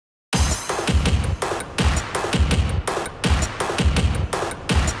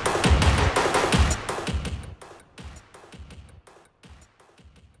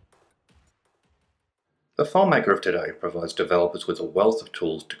The FileMaker of today provides developers with a wealth of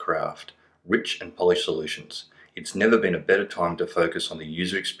tools to craft rich and polished solutions. It's never been a better time to focus on the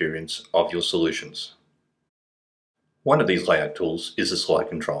user experience of your solutions. One of these layout tools is the slide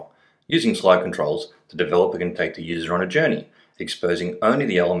control. Using slide controls, the developer can take the user on a journey, exposing only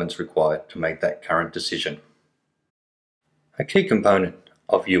the elements required to make that current decision. A key component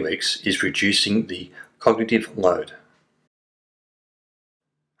of UX is reducing the cognitive load.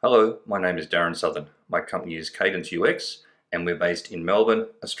 Hello, my name is Darrin Southern. My company is Cadence UX and we're based in Melbourne,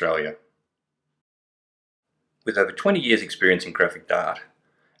 Australia. With over 20 years experience in graphic art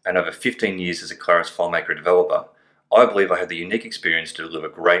and over 15 years as a Cadence FileMaker developer, I believe I have the unique experience to deliver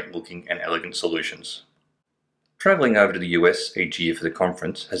great looking and elegant solutions. Travelling over to the US each year for the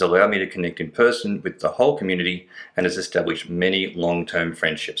conference has allowed me to connect in person with the whole community and has established many long-term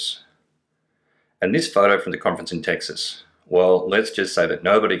friendships. And this photo from the conference in Texas, well, let's just say that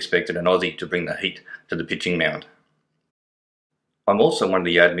nobody expected an Aussie to bring the heat to the pitching mound. I'm also one of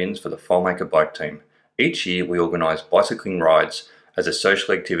the admins for the FileMaker bike team. Each year we organise bicycling rides as a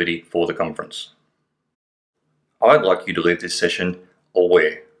social activity for the conference. I'd like you to leave this session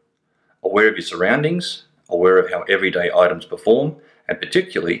aware of your surroundings, aware of how everyday items perform, and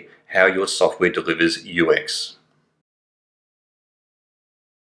particularly how your software delivers UX.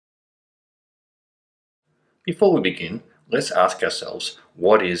 Before we begin, let's ask ourselves,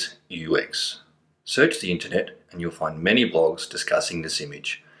 what is UX? Search the internet and you'll find many blogs discussing this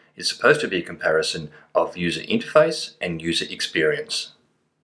image. It's supposed to be a comparison of user interface and user experience.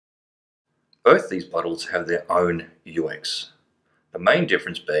 Both these bottles have their own UX. The main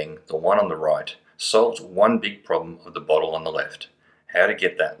difference being the one on the right solves one big problem of the bottle on the left: how to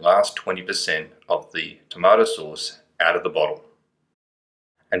get that last 20% of the tomato sauce out of the bottle.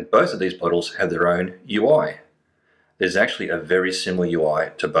 And both of these bottles have their own UI. There's actually a very similar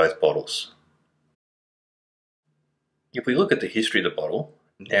UI to both bottles. If we look at the history of the bottle,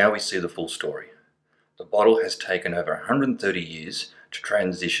 now we see the full story. The bottle has taken over 130 years to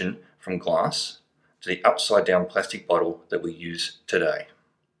transition from glass to the upside down plastic bottle that we use today.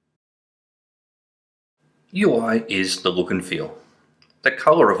 UI is the look and feel, the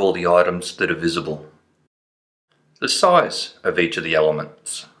colour of all the items that are visible, the size of each of the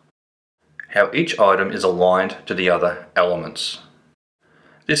elements, how each item is aligned to the other elements.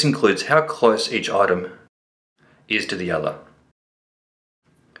 This includes how close each item is to the other.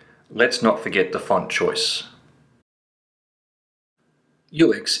 Let's not forget the font choice.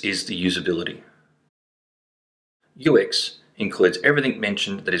 UX is the usability. UX includes everything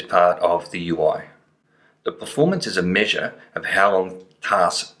mentioned that is part of the UI. The performance is a measure of how long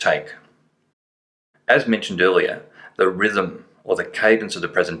tasks take. As mentioned earlier, the rhythm or the cadence of the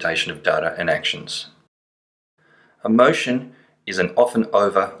presentation of data and actions. Emotion is an often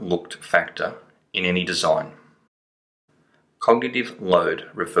overlooked factor in any design. Cognitive load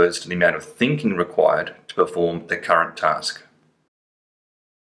refers to the amount of thinking required to perform the current task.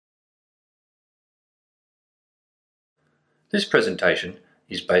 This presentation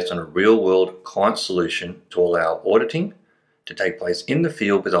is based on a real-world client solution to allow auditing to take place in the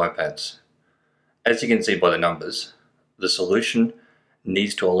field with iPads. As you can see by the numbers, the solution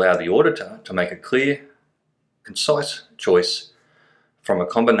needs to allow the auditor to make a clear, concise choice from a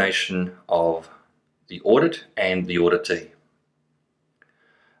combination of the audit and the auditee.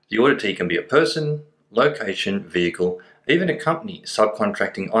 The auditee can be a person, location, vehicle, even a company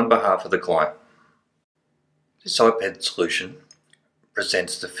subcontracting on behalf of the client. This iPad solution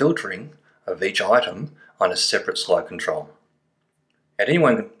presents the filtering of each item on a separate slide control. At any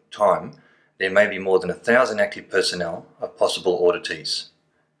one time, there may be more than 1,000 active personnel of possible auditees.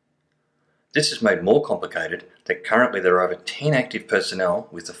 This is made more complicated that currently there are over 10 active personnel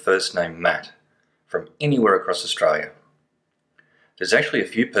with the first name Matt from anywhere across Australia. There's actually a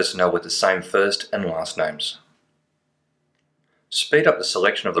few personnel with the same first and last names. To speed up the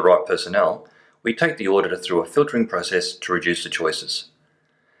selection of the right personnel, we take the auditor through a filtering process to reduce the choices.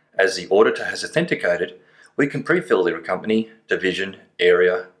 As the auditor has authenticated, we can pre-fill their company, division,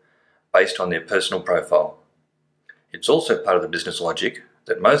 area, based on their personal profile. It's also part of the business logic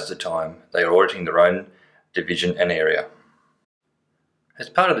that most of the time they are auditing their own division and area. As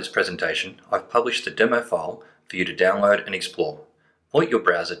part of this presentation, I've published the demo file for you to download and explore. Point your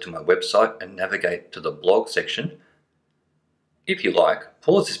browser to my website and navigate to the blog section. If you like,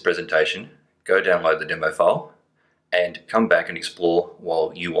 pause this presentation, go download the demo file, and come back and explore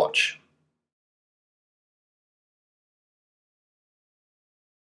while you watch.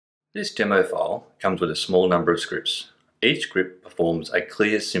 This demo file comes with a small number of scripts. Each script performs a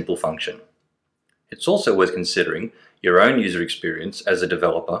clear, simple function. It's also worth considering your own user experience as a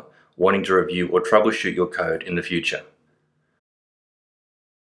developer wanting to review or troubleshoot your code in the future.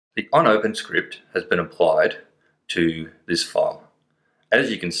 The onOpen script has been applied to this file. As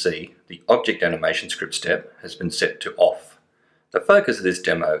you can see, the object animation script step has been set to off. The focus of this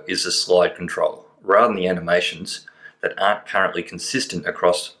demo is the slide control, rather than the animations that aren't currently consistent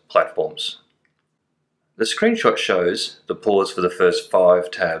across platforms. The screenshot shows the pause for the first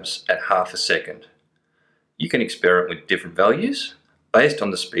 5 tabs at half a second. You can experiment with different values based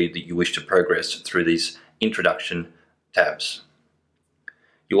on the speed that you wish to progress through these introduction tabs.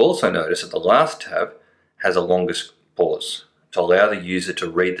 You'll also notice that the last tab has a longer pause to allow the user to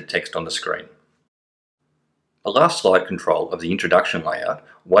read the text on the screen. The last slide control of the introduction layout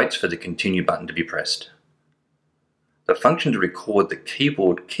waits for the continue button to be pressed. The function to record the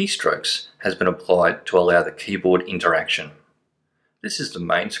keyboard keystrokes has been applied to allow the keyboard interaction. This is the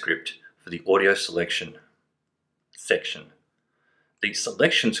main script for the audio selection section. The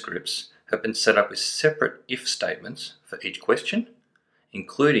selection scripts have been set up with separate if statements for each question,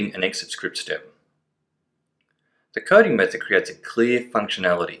 including an exit script step. The coding method creates a clear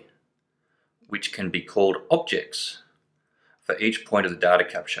functionality, which can be called objects for each point of the data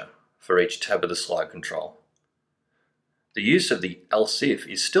capture for each tab of the slide control. The use of the else if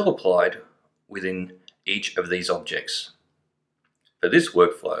is still applied within each of these objects. For this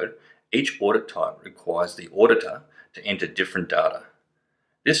workflow, each audit type requires the auditor to enter different data.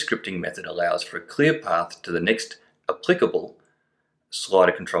 This scripting method allows for a clear path to the next applicable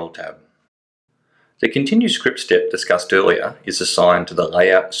slider control tab. The continue script step discussed earlier is assigned to the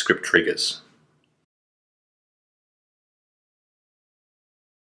layout script triggers.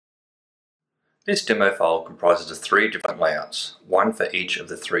 This demo file comprises of 3 different layouts, one for each of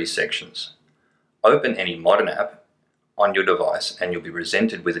the 3 sections. Open any modern app on your device and you'll be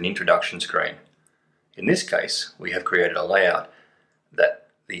presented with an introduction screen. In this case, we have created a layout that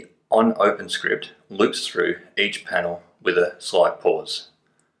the onOpen script loops through each panel with a slight pause.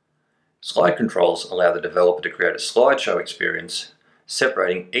 Slide controls allow the developer to create a slideshow experience,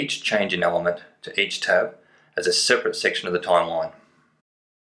 separating each change in element to each tab as a separate section of the timeline.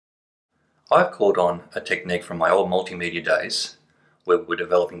 I've called on a technique from my old multimedia days where we're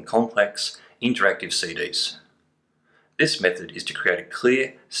developing complex interactive CDs. This method is to create a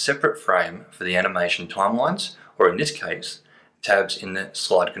clear, separate frame for the animation timelines, or in this case, tabs in the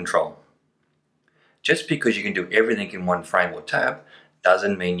slide control. Just because you can do everything in one frame or tab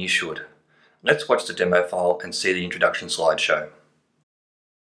doesn't mean you should. Let's watch the demo file and see the introduction slideshow.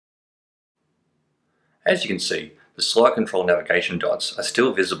 As you can see, the slide control navigation dots are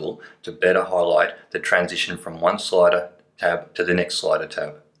still visible to better highlight the transition from one slider tab to the next slider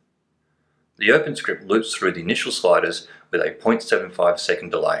tab. The open script loops through the initial sliders with a 0.75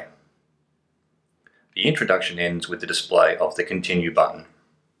 second delay. The introduction ends with the display of the continue button.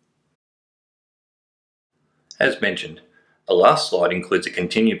 As mentioned, the last slide includes a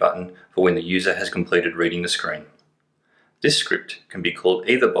continue button for when the user has completed reading the screen. This script can be called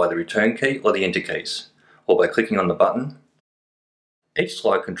either by the return key or the enter keys, or by clicking on the button. Each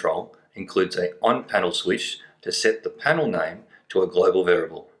slide control includes an on-panel switch to set the panel name to a global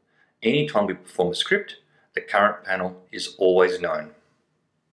variable. Anytime we perform a script, the current panel is always known.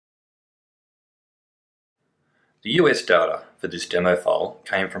 The US data for this demo file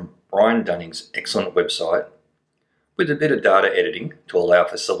came from Brian Dunning's excellent website, with a bit of data editing to allow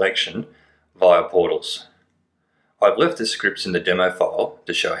for selection via portals. I've left the scripts in the demo file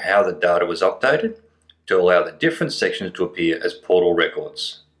to show how the data was updated to allow the different sections to appear as portal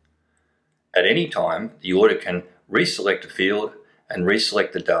records. At any time, the auditor can reselect a field and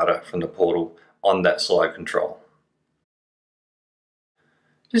reselect the data from the portal on that slide control.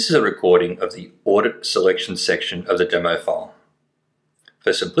 This is a recording of the audit selection section of the demo file.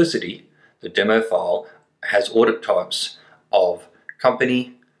 For simplicity, the demo file has audit types of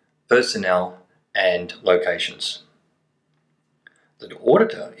company, personnel, and locations. The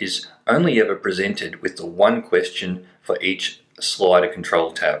auditor is only ever presented with the one question for each slider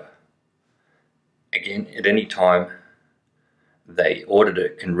control tab. Again, at any time, the auditor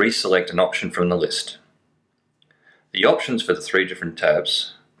can reselect an option from the list. The options for the 3 different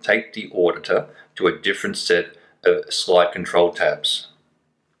tabs take the auditor to a different set of slide control tabs.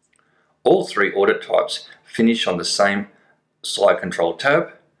 All 3 audit types finish on the same slide control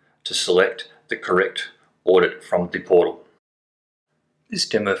tab to select the correct audit from the portal. This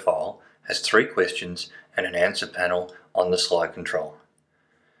demo file has 3 questions and an answer panel on the slide control.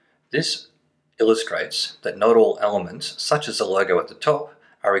 This illustrates that not all elements, such as the logo at the top,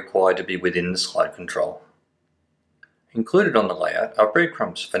 are required to be within the slide control. Included on the layout are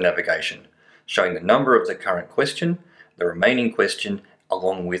breadcrumbs for navigation, showing the number of the current question, the remaining question,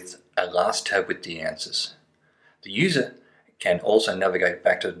 along with a last tab with the answers. The user can also navigate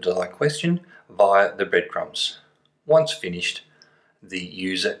back to the desired question via the breadcrumbs. Once finished, the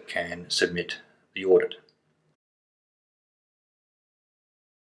user can submit the audit.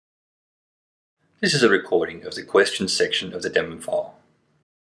 This is a recording of the questions section of the demo file.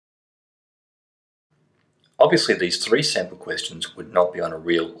 Obviously, these 3 sample questions would not be on a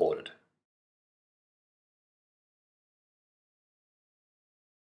real audit.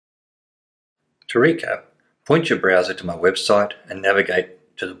 To recap, point your browser to my website and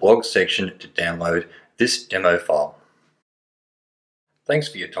navigate to the blog section to download this demo file. Thanks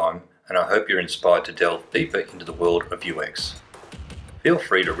for your time, and I hope you're inspired to delve deeper into the world of UX. Feel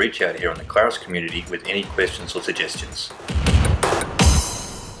free to reach out here on the Claris community with any questions or suggestions.